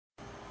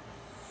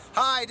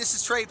Hi, this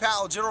is Trey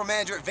Powell, General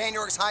Manager at Vann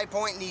High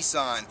Point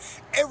Nissan.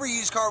 Every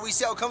used car we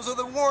sell comes with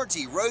a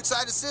warranty,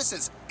 roadside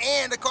assistance,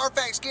 and a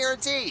Carfax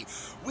guarantee.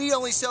 We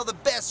only sell the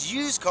best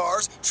used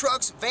cars,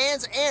 trucks,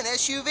 vans, and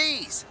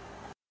SUVs.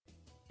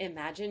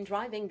 Imagine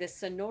driving the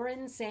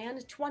Sonoran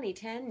Sand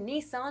 2010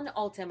 Nissan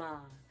Altima,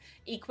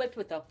 equipped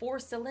with a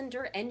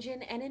 4-cylinder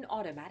engine and an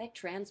automatic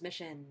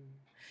transmission.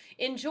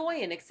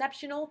 Enjoy an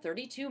exceptional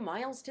 32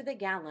 miles to the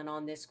gallon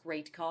on this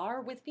great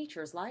car with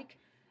features like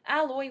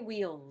alloy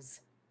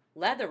wheels,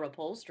 leather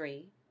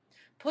upholstery,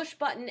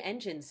 push-button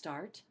engine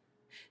start,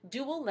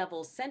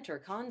 dual-level center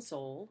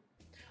console,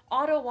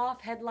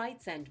 auto-off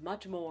headlights, and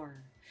much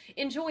more.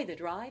 Enjoy the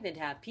drive and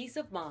have peace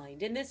of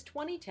mind in this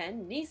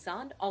 2010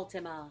 Nissan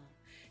Altima.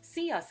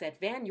 See us at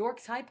Vann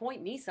High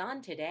Point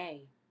Nissan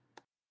today.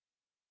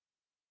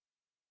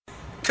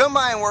 Come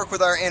by and work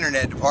with our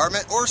internet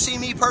department or see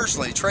me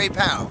personally, Trey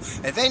Powell.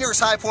 At Vann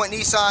High Point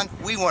Nissan,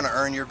 we want to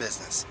earn your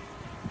business.